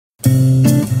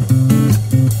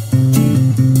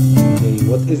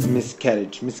What is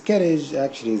miscarriage? Miscarriage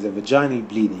actually is a vaginal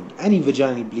bleeding, any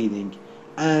vaginal bleeding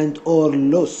and or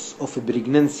loss of a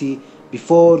pregnancy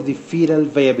before the fetal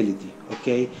viability.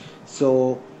 Okay,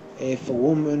 so if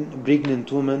a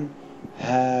pregnant woman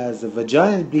has a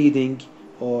vaginal bleeding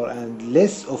or and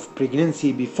less of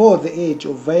pregnancy before the age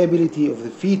of viability of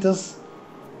the fetus,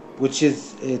 which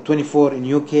is 24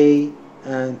 in UK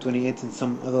and 28 in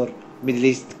some other Middle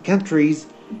East countries,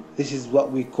 this is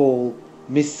what we call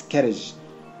miscarriage.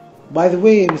 By the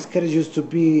way, miscarriage used to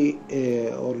be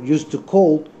or used to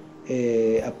call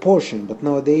abortion, but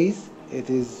nowadays it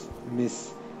is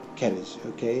miscarriage.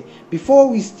 Okay, before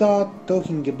we start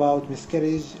talking about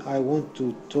miscarriage, I want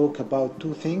to talk about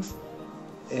two things.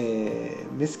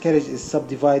 Miscarriage is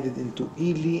subdivided into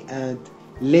early and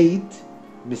late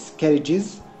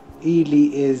miscarriages.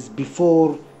 Early is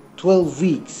before 12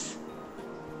 weeks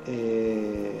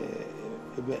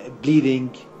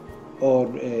bleeding or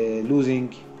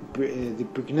losing the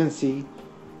pregnancy,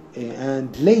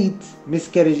 and late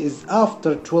miscarriage is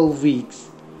after 12 weeks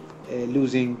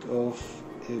losing of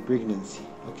pregnancy.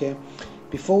 Okay,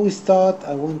 before we start,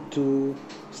 I want to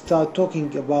start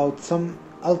talking about some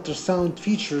ultrasound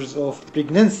features of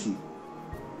pregnancy.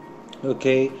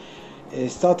 Okay,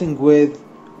 starting with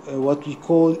what we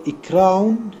call a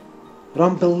crown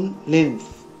rumble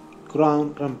length.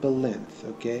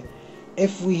 Okay,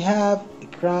 if we have a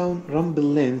crown rumble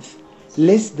length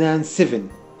less than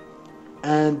 7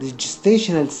 and the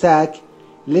gestational sac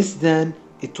less than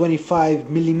 25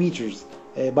 millimeters,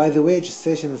 by the way,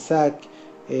 gestational sac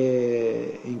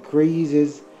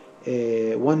increases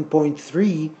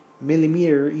 1.3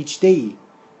 millimeter each day.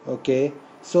 Okay,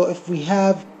 so if we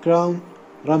have crown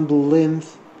rumble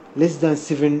length less than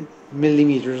 7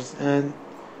 millimeters and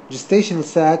gestational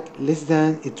sac less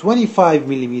than 25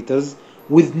 millimeters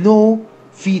with no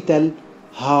fetal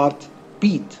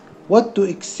heartbeat, what to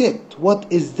accept? What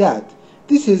is that?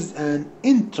 This is an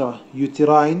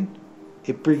intrauterine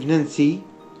pregnancy,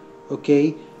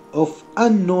 okay, of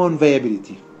unknown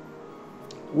viability.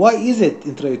 Why is it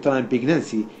intrauterine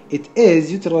pregnancy? It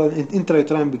is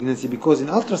intrauterine pregnancy because in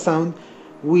ultrasound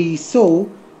we saw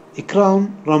a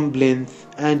crown rumble length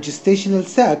and gestational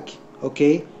sac.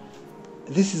 Okay,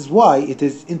 this is why it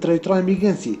is intrauterine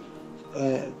pregnancy.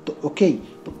 Okay,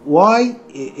 why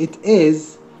it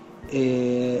is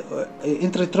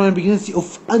intrauterine pregnancy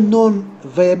of unknown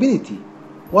viability?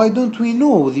 Why don't we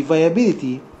know the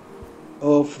viability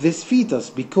of this fetus?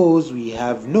 Because we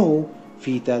have no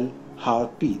fetal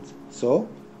heartbeat. So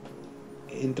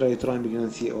intrauterine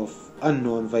pregnancy of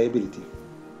unknown viability.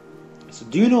 So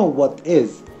do you know what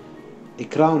is a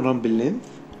crown rumble length?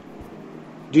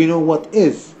 Do you know what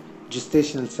is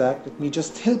gestational sac? Let me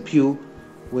just help you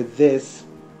with this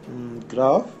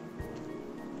graph.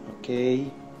 Okay,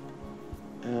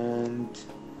 and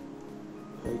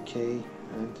okay,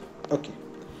 and okay.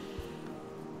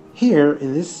 Here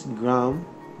in this graph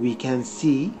we can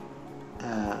see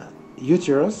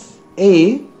uterus.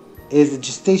 A is the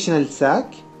gestational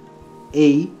sac.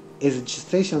 A is the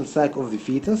gestational sac of the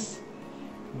fetus.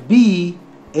 B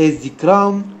is the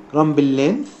crown rumble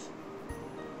length,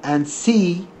 and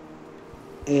C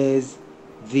is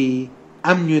the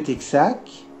amniotic sac.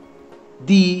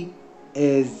 D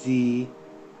is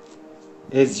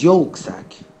yolk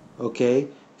sac. Okay,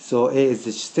 so A is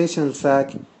the gestational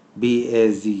sac, B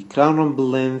is the crown rumble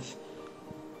length,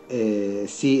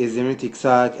 C is the amniotic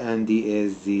sac, and D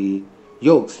is the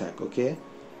yolk sac. Okay,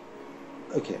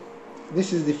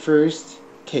 this is the first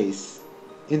case,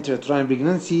 intrauterine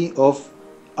pregnancy of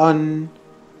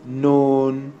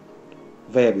unknown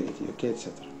viability. Okay,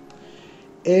 etc.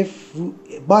 If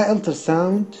by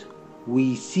ultrasound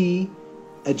we see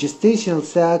a gestational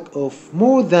sac of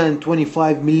more than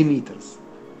 25 millimeters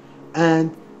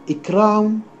and a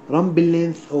crown rumble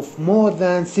length of more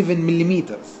than 7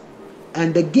 millimeters,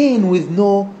 and again with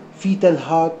no fetal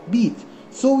heartbeat,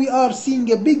 so we are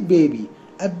seeing a big baby,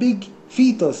 a big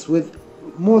fetus with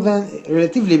more than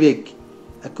relatively big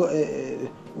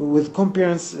with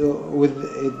comparison with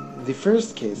the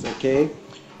first case. Okay,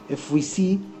 if we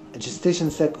see a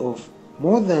gestation sac of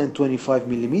more than 25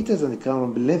 millimeters and a crown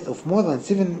rumble length of more than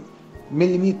 7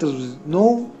 millimeters with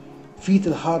no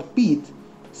fetal heartbeat,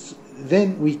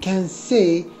 then we can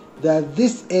say that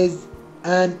this is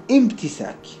an empty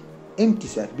sac. Empty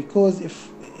sac, because if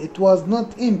it was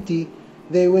not empty,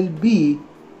 there will be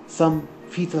some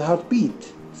fetal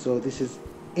heartbeat. So this is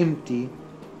empty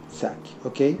sac.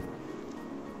 Okay,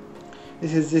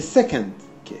 this is the second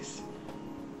case.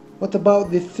 What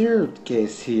about the third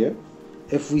case here?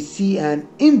 If we see an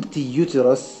empty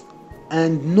uterus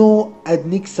and no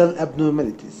adnexal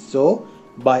abnormalities, so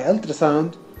by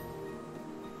ultrasound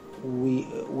we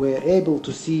were able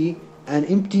to see an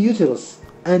empty uterus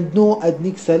and no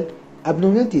adnexal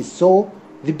abnormalities. So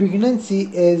the pregnancy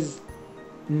is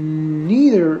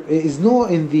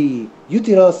not in the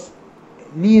uterus,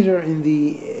 neither in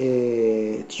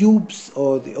the tubes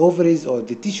or the ovaries or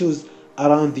the tissues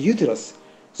around the uterus.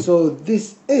 So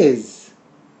this is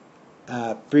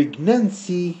a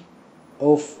pregnancy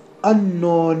of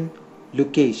unknown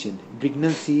location.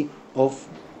 Pregnancy of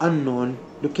unknown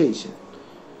location.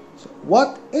 So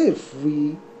what if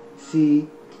we see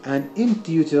an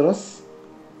empty uterus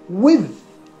with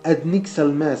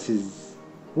adnexal masses,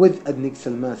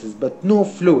 but no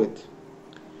fluid?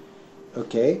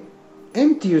 Okay,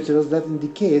 empty uterus, that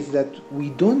indicates that we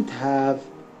don't have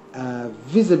a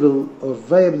visible or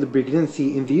viable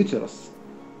pregnancy in the uterus,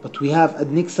 but we have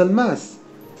adnexal mass.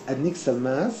 Adnexal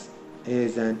mass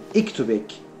is an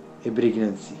ectopic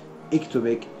pregnancy.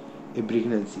 Ectopic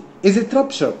pregnancy. Is it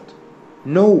ruptured?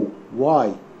 No.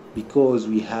 Why? Because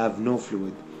we have no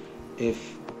fluid.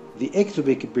 If the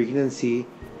ectopic pregnancy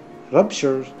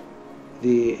ruptures,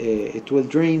 it will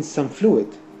drain some fluid.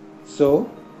 So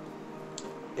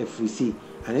if we see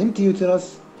an empty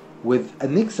uterus with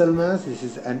adnexal mass, this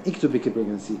is an ectopic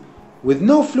pregnancy. With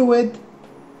no fluid,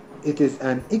 it is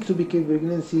an ectopic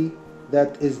pregnancy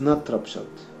that is not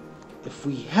ruptured. If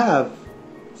we have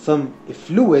some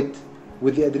fluid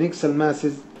with the adnexal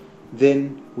masses,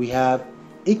 then we have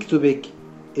ectopic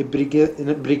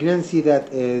pregnancy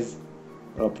that is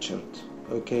ruptured.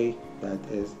 Okay, that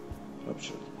is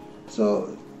ruptured.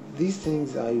 So these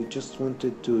things I just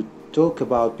wanted to talk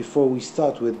about before we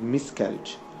start with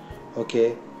miscarriage.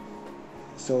 Okay,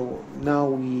 so now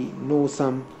we know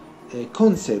some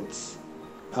concepts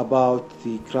about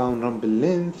the crown rumble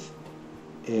length,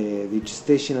 the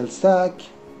gestational sac,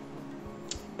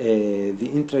 the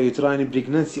intrauterine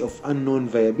pregnancy of unknown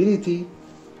viability,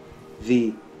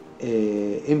 the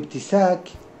empty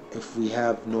sac, if we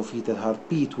have no fetal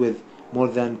heartbeat with more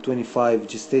than 25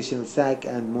 gestational sac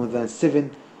and more than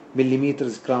 7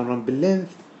 millimeters crown rumble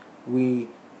length. We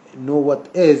know what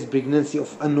is pregnancy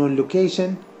of unknown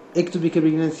location, ectopic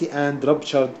pregnancy, and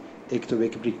ruptured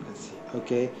ectopic pregnancy.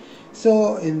 Okay,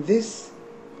 so in this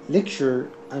lecture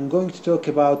I'm going to talk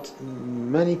about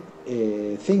many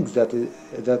things that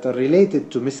are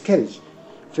related to miscarriage.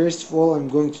 First of all, I'm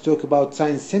going to talk about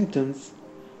signs, symptoms,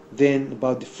 then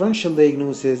about differential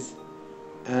diagnosis,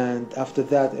 and after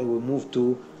that I will move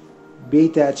to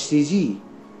beta HCG,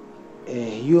 a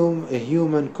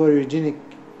human chorionic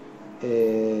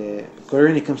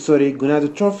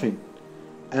gonadotrophin,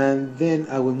 and then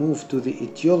I will move to the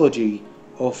etiology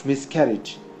of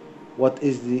miscarriage. What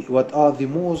are the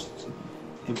most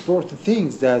important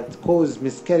things that cause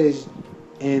miscarriage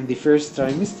in the first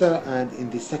trimester and in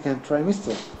the second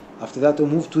trimester. After that we'll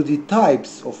move to the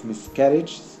types of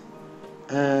miscarriages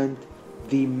and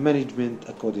the management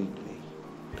accordingly.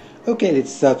 Okay,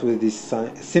 let's start with the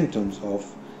symptoms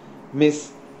of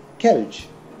miscarriage.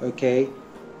 Okay,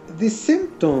 the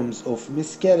symptoms of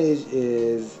miscarriage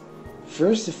is,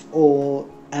 first of all,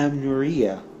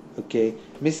 amenorrhea. Okay,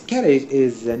 miscarriage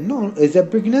is a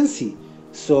pregnancy,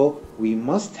 so we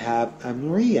must have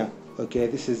amenorrhea. Okay,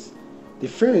 this is the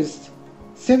first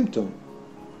symptom.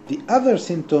 The other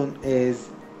symptom is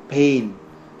pain,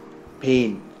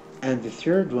 and the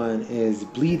third one is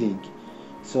bleeding.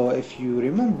 So if you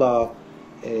remember,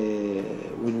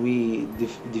 when we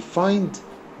defined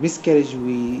miscarriage,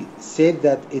 we said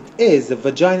that it is a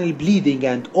vaginal bleeding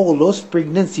and or lost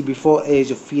pregnancy before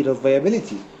age of fetal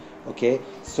viability. Okay,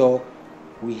 so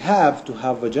we have to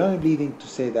have vaginal bleeding to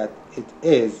say that it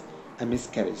is a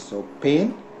miscarriage. So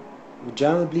pain,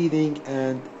 vaginal bleeding,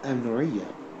 and amenorrhea.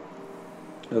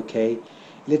 Okay,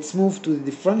 let's move to the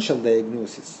differential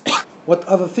diagnosis. What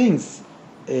other things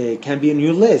can be on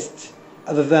your list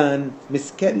other than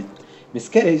miscarriage?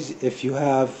 Miscarriage, if you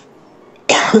have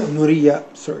amenorrhea,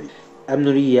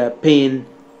 pain,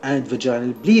 and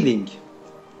vaginal bleeding.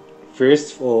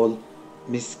 First of all,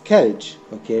 miscarriage.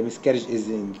 Okay, miscarriage is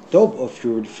in the top of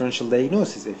your differential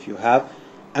diagnosis if you have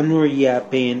amenorrhea,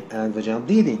 pain, and vaginal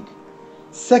bleeding.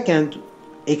 Second,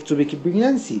 ectopic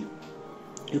pregnancy.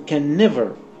 You can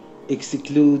never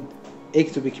exclude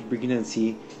ectopic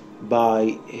pregnancy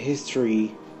by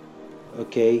history.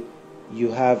 Okay,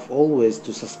 you have always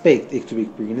to suspect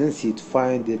ectopic pregnancy to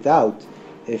find it out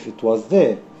if it was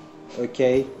there.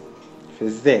 Okay, if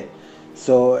it's there.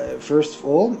 So first of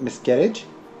all, miscarriage.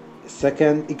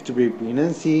 Second, ectopic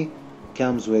pregnancy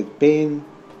comes with pain,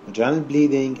 vaginal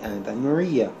bleeding, and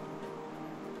amenorrhea.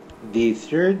 The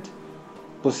third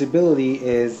possibility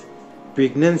is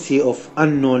pregnancy of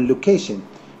unknown location.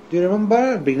 Do you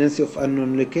remember pregnancy of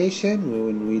unknown location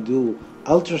when we do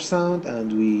ultrasound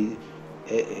and we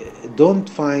don't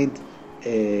find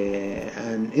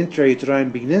an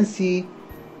intrauterine pregnancy,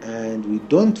 and we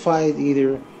don't find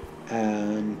either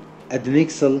an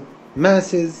adnexal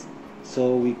masses,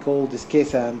 so we call this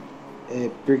case a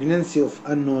pregnancy of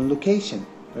unknown location.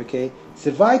 Okay,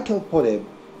 cervical polyp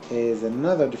is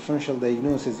another differential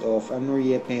diagnosis of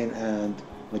amenorrhea, pain, and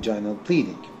vaginal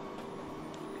bleeding.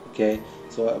 Okay,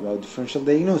 so about differential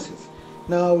diagnosis.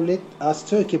 Now let us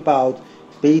talk about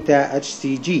beta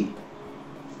HCG,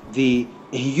 the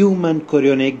human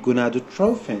chorionic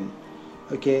gonadotrophin.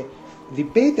 Okay, the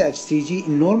beta HCG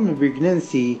in normal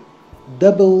pregnancy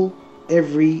double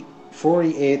every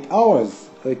 48 hours.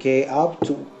 Okay, up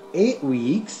to 8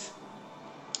 weeks,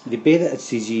 the beta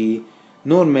HCG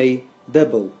normally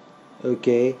double.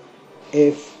 Okay,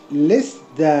 if less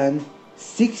than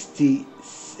 66%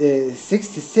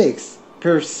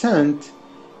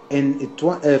 in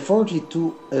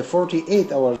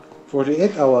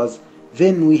 48 hours,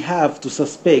 then we have to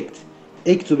suspect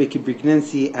ectopic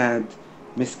pregnancy and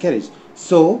miscarriage.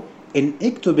 So in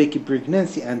ectopic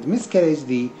pregnancy and miscarriage,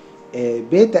 the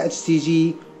beta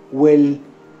HCG will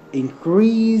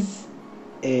increase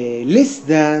less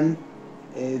than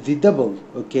the double.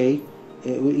 Okay,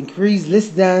 it will increase less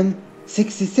than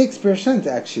 66%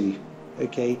 actually.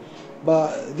 Okay,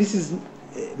 but this is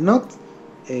not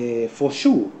for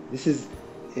sure. This is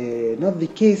not the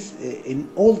case in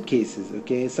all cases.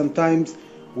 Okay, sometimes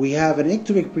we have an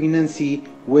ectopic pregnancy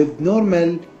with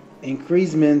normal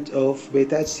increasement of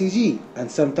beta HCG,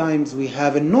 and sometimes we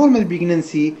have a normal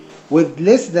pregnancy with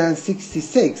less than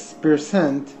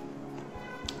 66%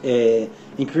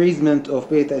 increasement of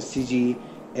beta HCG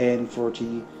in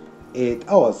 48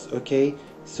 hours. Okay,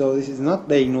 so this is not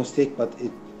diagnostic, but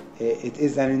it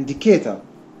is an indicator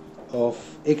of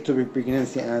ectopic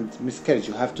pregnancy and miscarriage.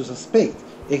 You have to suspect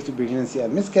ectopic pregnancy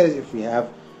and miscarriage if we have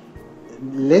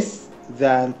less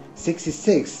than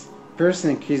 66%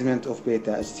 increasement of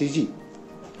beta HCG.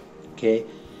 Okay,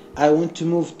 I want to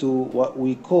move to what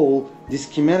we call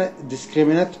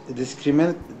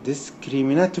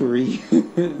discriminatory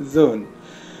zone.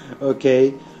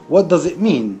 Okay, what does it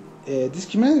mean?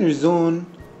 Discriminatory zone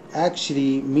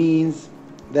actually means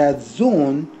that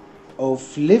zone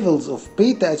of levels of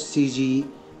beta HCG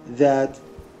that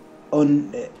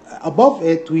on above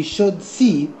it we should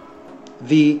see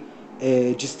the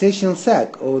gestational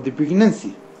sac or the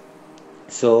pregnancy.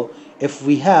 So if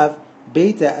we have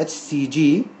beta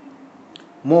HCG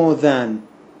more than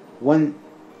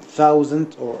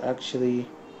 1000, or actually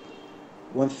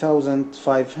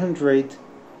 1500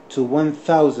 to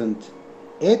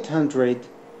 1800,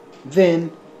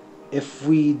 then if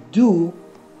we do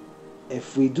a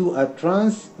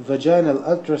transvaginal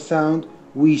ultrasound,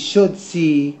 we should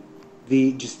see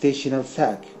the gestational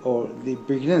sac or the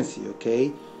pregnancy.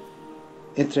 Okay,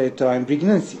 intrauterine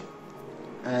pregnancy.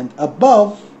 And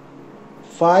above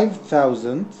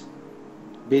 5000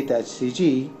 beta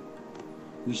HCG,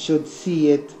 we should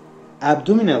see it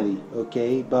abdominally.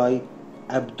 Okay, by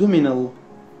abdominal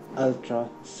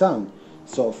ultrasound.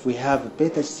 So if we have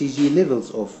beta HCG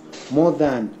levels of more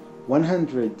than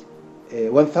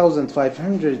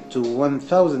 1500 to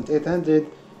 1800,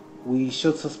 we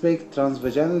should suspect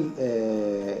transvaginal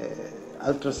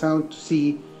ultrasound to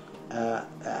see a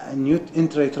new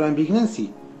intrauterine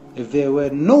pregnancy. If there were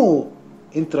no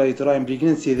intrauterine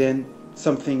pregnancy, then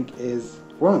something is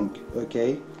wrong.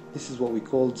 Okay, this is what we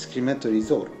call discriminatory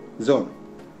zone.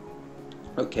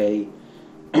 Okay,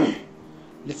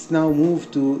 let's now move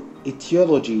to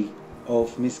etiology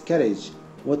of miscarriage.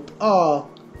 What are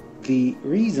the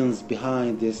reasons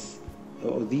behind this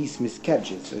or these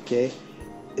miscarriages? Okay,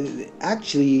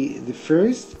 actually the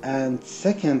first and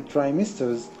second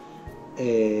trimesters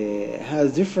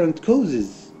has different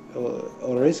causes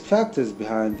or risk factors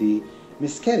behind the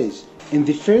miscarriage. In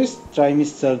the first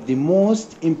trimester, the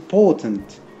most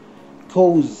important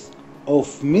cause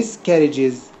of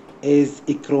miscarriages is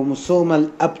a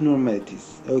chromosomal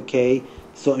abnormalities. Okay,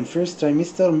 so in first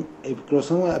trimester,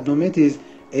 chromosomal abnormalities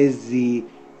is the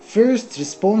first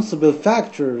responsible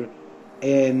factor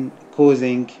in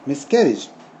causing miscarriage.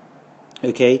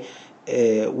 Okay,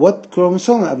 what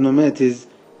chromosomal abnormalities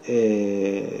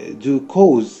do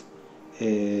cause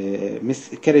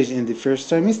miscarriage in the first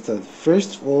trimester?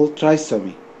 First of all,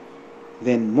 trisomy,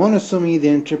 then monosomy,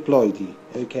 then triploidy.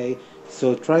 Okay,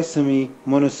 so trisomy,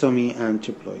 monosomy, and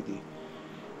triploidy.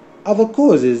 Other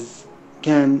causes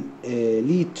can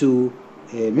lead to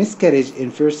miscarriage in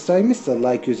first trimester,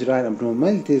 like uterine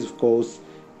abnormalities, of course,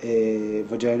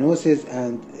 vaginosis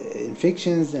and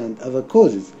infections and other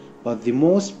causes. but the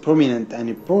most prominent and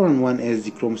important one is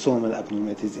the chromosomal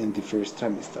abnormalities in the first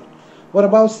trimester. What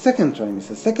about second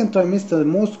trimester? Second trimester, the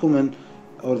most common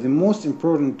or the most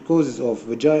important causes of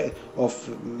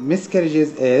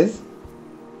miscarriages is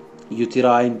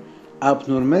uterine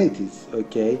abnormalities,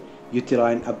 okay?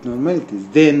 Uterine abnormalities.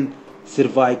 Then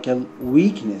cervical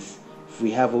weakness. If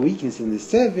we have a weakness in the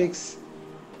cervix,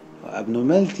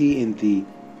 abnormality in the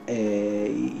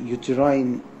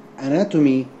uterine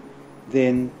anatomy,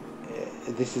 then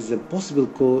this is a possible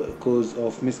cause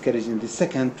of miscarriage in the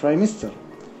second trimester.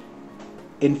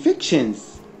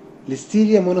 Infections,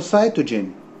 Listeria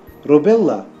monocytogen,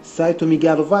 rubella,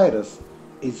 cytomegalovirus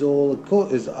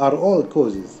are all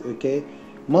causes, okay?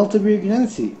 Multiple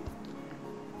pregnancy,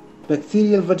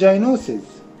 bacterial vaginosis,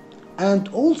 and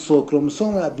also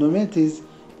chromosomal abnormalities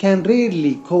can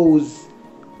rarely cause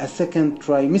a second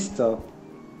trimester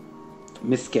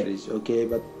miscarriage, okay?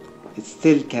 But it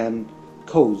still can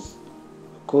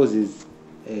causes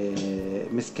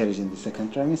miscarriage in the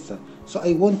second trimester. So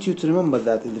I want you to remember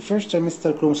that in the first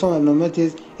trimester, chromosomal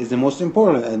abnormalities is the most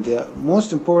important, and the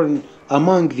most important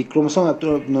among the chromosomal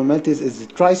abnormalities is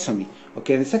the trisomy.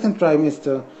 Okay, in the second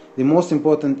trimester, the most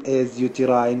important is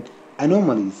uterine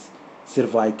anomalies,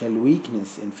 cervical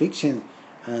weakness, infection,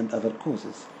 and other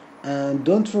causes. And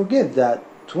don't forget that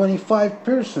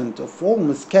 25% of all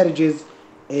miscarriages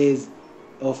is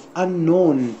of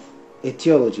unknown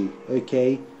etiology,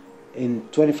 okay? In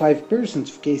 25%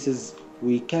 of cases,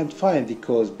 we can't find the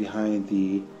cause behind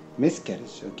the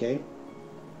miscarriage, okay?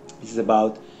 This is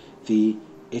about the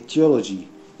etiology.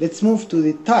 Let's move to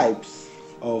the types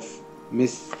of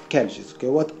miscarriages, okay?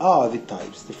 What are the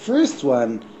types? The first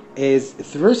one is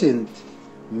threatened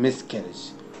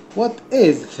miscarriage. What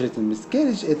is threatened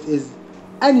miscarriage? It is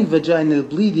any vaginal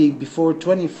bleeding before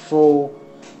 24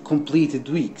 completed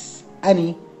weeks.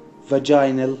 Any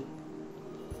vaginal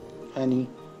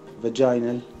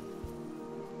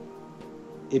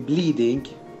bleeding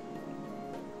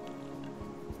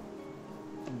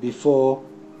before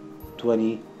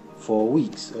 24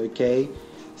 weeks, okay?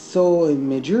 So in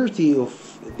majority of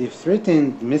the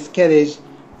threatened miscarriage,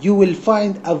 you will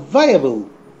find a viable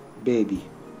baby.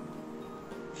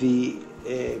 The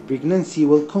pregnancy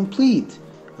will complete,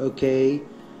 okay?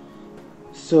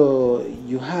 So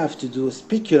you have to do a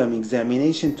speculum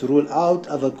examination to rule out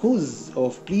other causes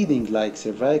of bleeding like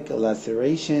cervical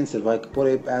laceration, cervical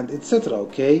polyp, and etc.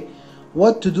 Okay,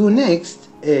 what to do next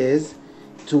is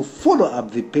to follow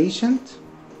up the patient,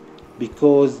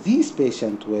 because these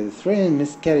patients with threatened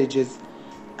miscarriages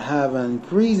have an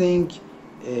increasing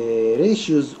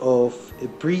ratios of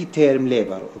preterm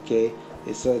labor. Okay,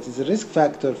 so it is a risk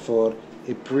factor for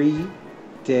a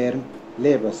preterm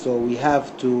labor. So we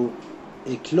have to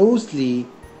closely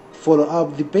follow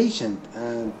up the patient,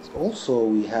 and also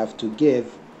we have to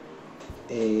give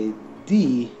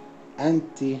the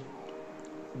anti-day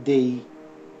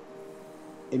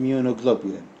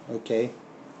immunoglobulin. Okay,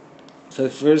 so the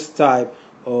first type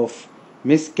of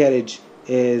miscarriage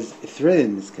is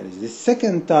threatened miscarriage. The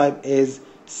second type is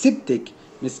septic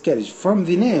miscarriage. From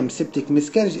the name, septic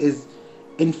miscarriage is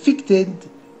infected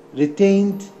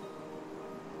retained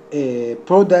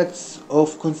products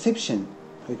of conception.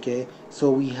 Okay,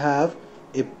 so we have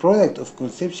a product of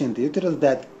conception, the uterus,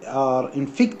 that are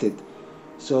infected.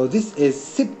 So this is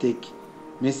septic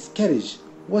miscarriage.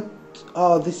 What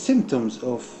are the symptoms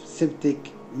of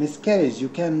septic miscarriage? You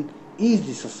can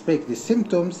easily suspect the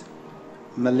symptoms: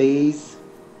 malaise,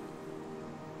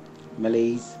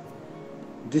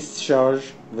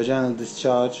 discharge, vaginal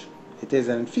discharge. It is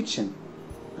an infection,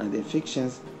 and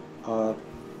infections are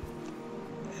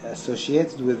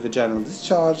associated with vaginal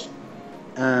discharge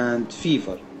and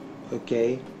fever.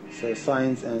 Okay, so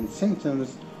signs and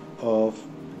symptoms of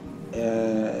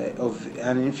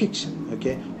an infection.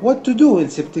 Okay, what to do in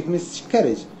septic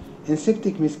miscarriage? In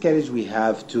septic miscarriage, we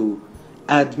have to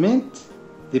admit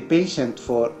the patient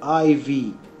for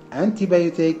IV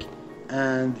antibiotic,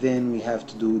 and then we have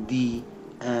to do D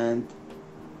and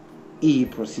E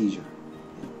procedure,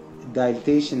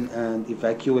 dilatation and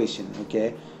evacuation.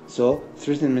 Okay, so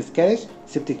threatened miscarriage,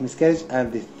 septic miscarriage,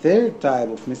 and the third type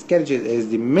of miscarriage is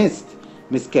the missed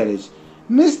miscarriage.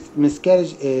 Missed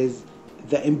miscarriage is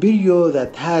the embryo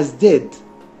that has dead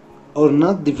or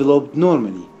not developed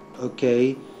normally.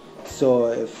 Okay, so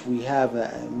if we have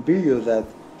an embryo that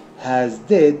has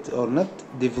dead or not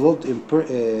developed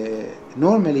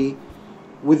normally,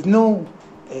 with no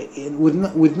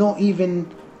even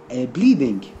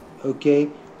bleeding, okay,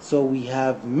 so we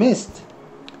have missed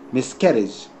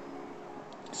miscarriage.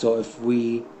 So if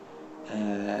we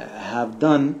have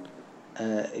done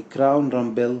a crown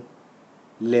rumble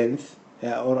length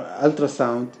or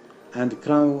ultrasound and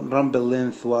crown rumble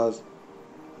length was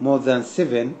more than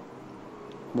 7,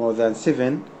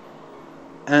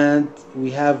 and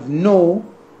we have no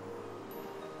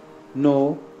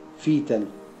fetal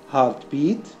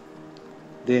heartbeat,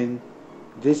 then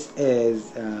this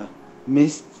is a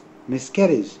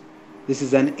miscarriage. This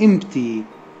is an empty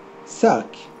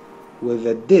sac with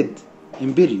a dead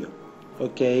embryo.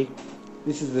 Okay,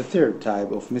 this is the third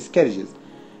type of miscarriages.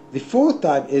 The fourth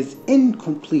type is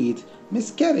incomplete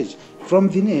miscarriage. From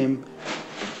the name,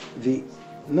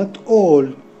 not all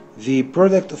the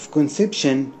product of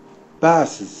conception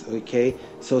passes. Okay,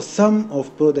 so some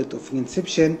of product of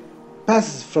conception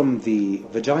passes from the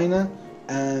vagina,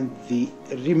 and the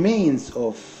remains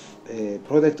of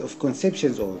product of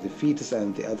conceptions, or the fetus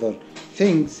and the other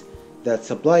things that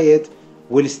supply it,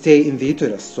 will stay in the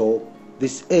uterus. So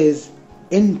this is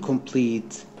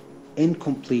incomplete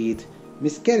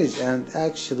miscarriage, and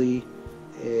actually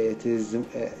it is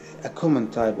a common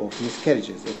type of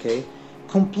miscarriages. Okay,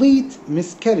 complete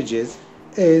miscarriages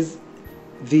is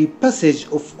the passage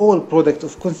of all product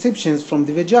of conceptions from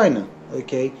the vagina.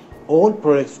 Okay, all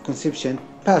product of conception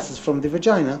passes from the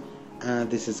vagina,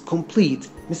 and this is complete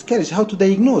miscarriage. How to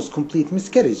diagnose complete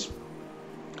miscarriage?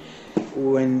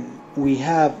 When we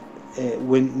have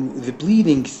when the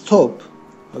bleeding stop,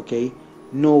 okay,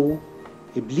 no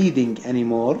bleeding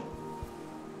anymore,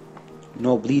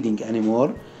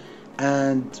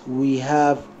 and we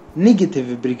have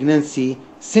negative pregnancy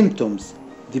symptoms,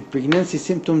 the pregnancy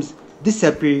symptoms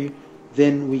disappear,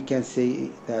 then we can say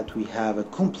that we have a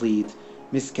complete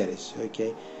miscarriage.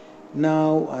 Okay,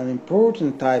 now an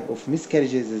important type of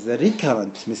miscarriages is a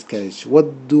recurrent miscarriage.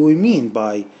 What do we mean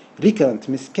by recurrent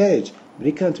miscarriage?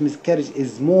 Recurrent miscarriage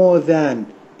is more than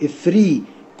 3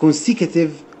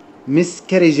 consecutive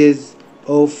miscarriages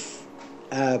of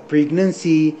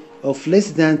pregnancy of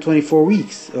less than 24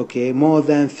 weeks. Okay, more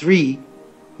than 3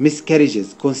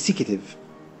 miscarriages consecutive,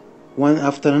 one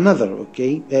after another.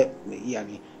 Okay,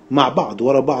 يعني مع بعض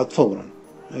ورا بعض فورا.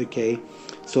 Okay,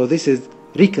 so this is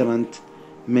recurrent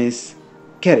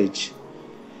miscarriage.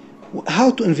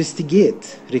 How to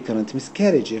investigate recurrent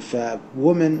miscarriage? If a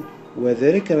woman with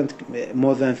a recurrent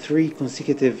more than 3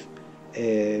 consecutive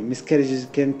miscarriages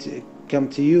come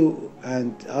to you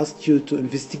and ask you to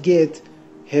investigate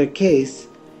her case,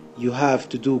 you have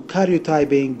to do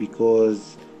karyotyping,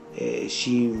 because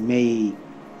she may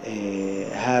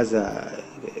has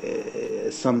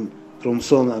some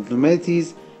chromosomal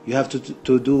abnormalities. You have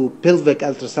to do pelvic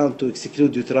ultrasound to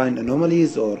exclude uterine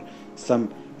anomalies or some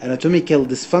anatomical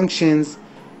dysfunctions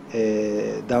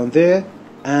down there.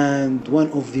 And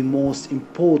one of the most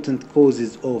important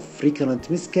causes of recurrent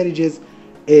miscarriages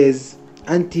is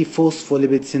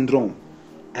antiphospholipid syndrome.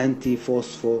 And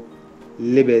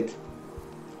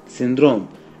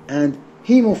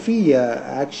hemophilia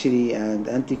actually, and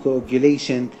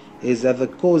anticoagulation is other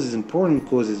causes, important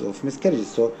causes of miscarriages.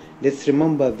 So let's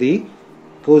remember the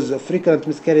causes of recurrent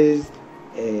miscarriages,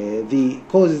 the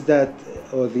causes that,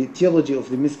 or the etiology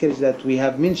of the miscarriage that we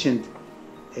have mentioned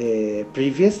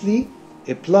previously,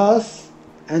 plus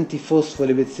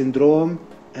antiphospholipid syndrome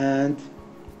and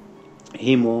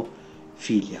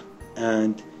hemophilia.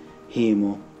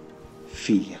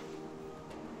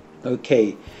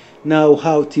 Okay, now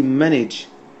how to manage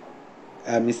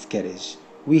a miscarriage?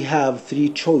 We have 3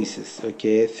 choices.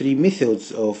 Okay, 3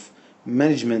 methods of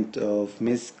management of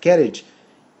miscarriage.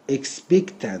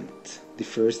 Expectant, the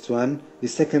first one. The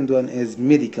second one is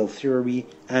medical therapy,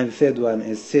 and the third one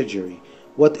is surgery.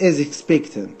 What is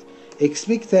expectant?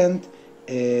 Expectant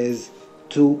is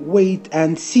to wait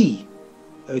and see.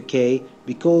 Okay,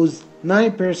 because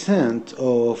 9%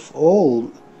 of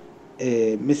all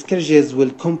miscarriages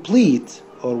will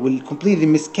completely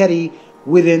miscarry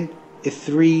within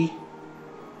 3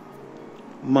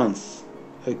 months.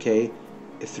 Okay,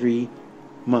 3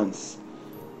 months.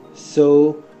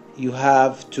 So you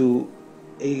have to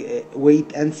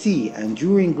wait and see, and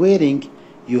during waiting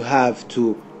you have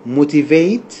to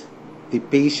motivate the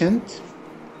patient,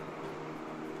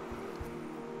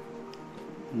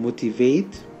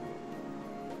 motivate,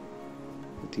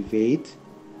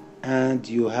 and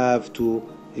you have to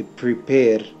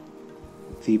prepare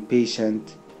the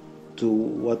patient to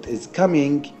what is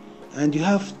coming, and you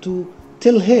have to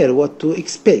tell her what to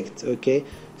expect. Okay,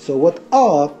 so what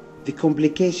are the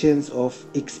complications of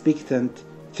expectant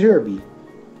therapy?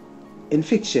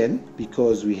 Infection,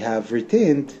 because we have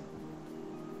retained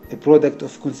a product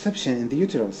of conception in the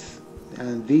uterus,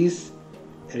 and these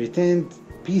retained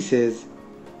pieces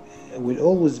will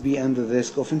always be under the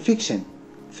risk of infection.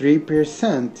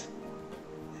 3%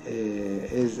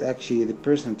 is actually the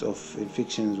percent of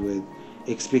infections with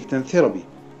expectant therapy.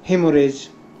 Hemorrhage,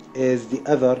 is the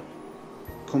other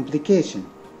complication,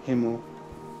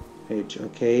 hemorrhage,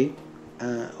 okay,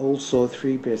 also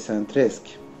 3% risk.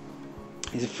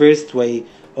 Is the first way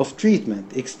of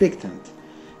treatment, expectant.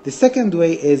 The second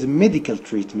way is medical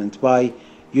treatment by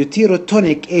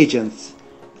uterotonic agents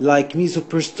like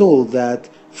misoprostol that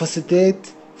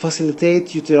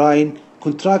facilitate uterine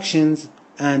contractions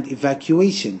and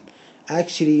evacuation.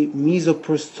 Actually,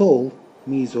 misoprostol,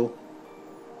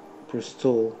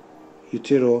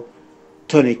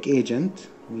 uterotonic agent,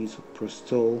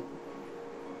 misoprostol,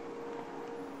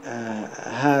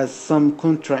 has some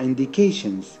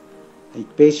contraindications. A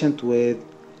patient with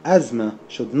asthma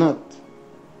should not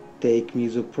take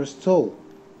misoprostol.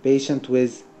 Patient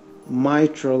with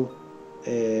mitral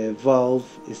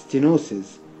valve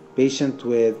stenosis, patient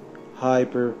with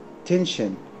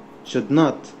hypertension should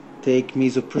not take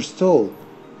misoprostol.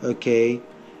 Okay,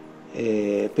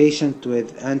 patient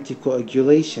with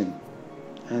anticoagulation.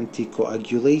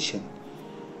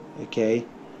 Okay,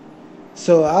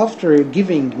 so after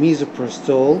giving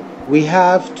misoprostol, we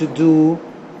have to do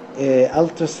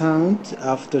ultrasound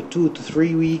after 2 to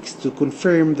 3 weeks to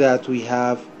confirm that we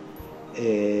have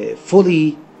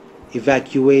fully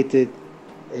evacuated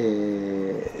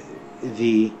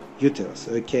the uterus.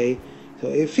 Okay, so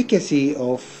efficacy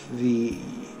of the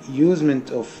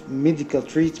usement of medical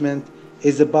treatment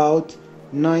is about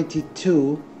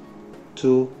 92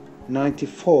 to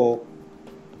 94%.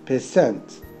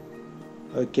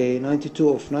 Okay,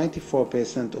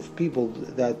 94% of people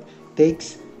that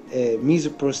takes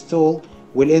misoprostol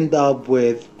will end up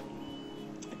with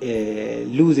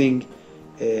losing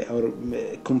or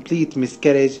complete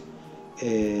miscarriage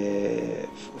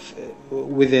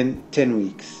within 10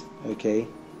 weeks. Okay,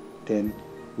 10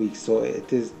 weeks. So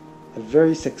it is a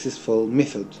very successful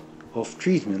method of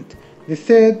treatment. The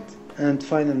third and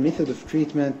final method of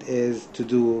treatment is to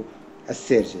do a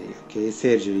surgery. Okay,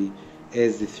 surgery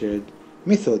is the third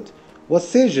method. What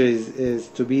surgery is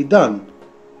to be done?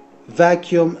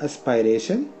 Vacuum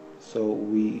aspiration, so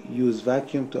we use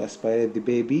vacuum to aspirate the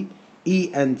baby.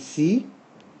 D and E,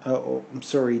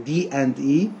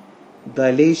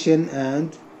 dilation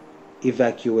and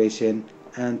evacuation,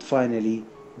 and finally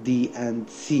D and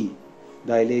C,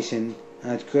 dilation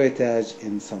and curettage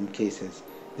in some cases.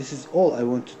 This is all I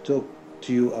want to talk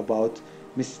to you about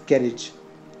miscarriage.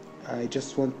 I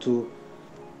just want to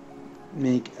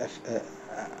make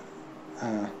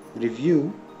a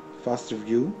review, fast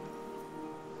review.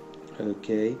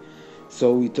 Okay,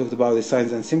 so we talked about the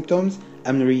signs and symptoms: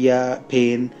 amenorrhea,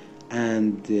 pain,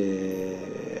 and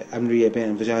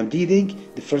vaginal bleeding,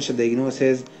 differential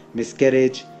diagnosis,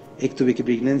 miscarriage, ectopic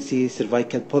pregnancy,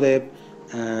 cervical polyp,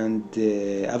 and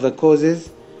other causes,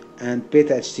 and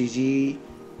beta HCG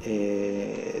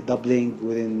doubling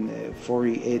within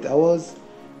 48 hours.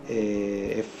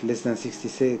 If less than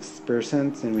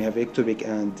 66%, then we have ectopic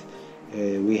and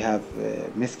we have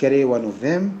miscarriage, one of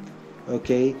them.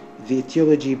 Okay, the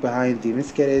etiology behind the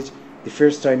miscarriage: the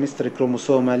first trimester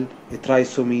chromosomal,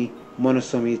 trisomy,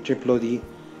 monosomy, triplody,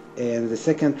 and the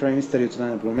second trimester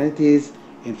uterine abnormalities,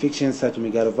 infection,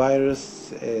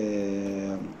 cytomegalovirus,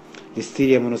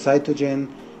 Listeria monocytogen,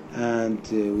 and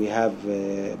we have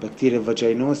bacterial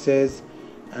vaginosis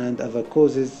and other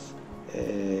causes,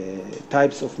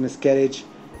 types of miscarriage,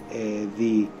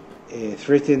 the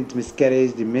threatened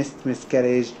miscarriage, the missed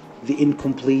miscarriage, the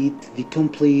incomplete, the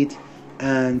complete,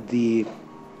 and the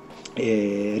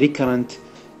recurrent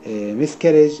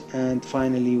miscarriage, and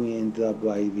finally we end up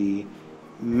by the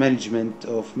management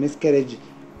of miscarriage,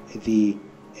 the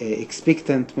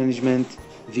expectant management,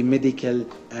 the medical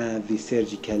and the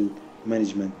surgical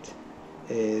management.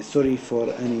 Sorry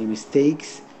for any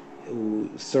mistakes,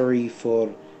 sorry for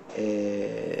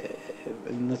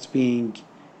not being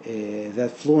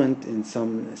that fluent in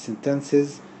some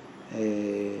sentences.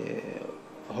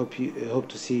 Hope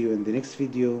to see you in the next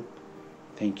video.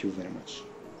 Thank you very much.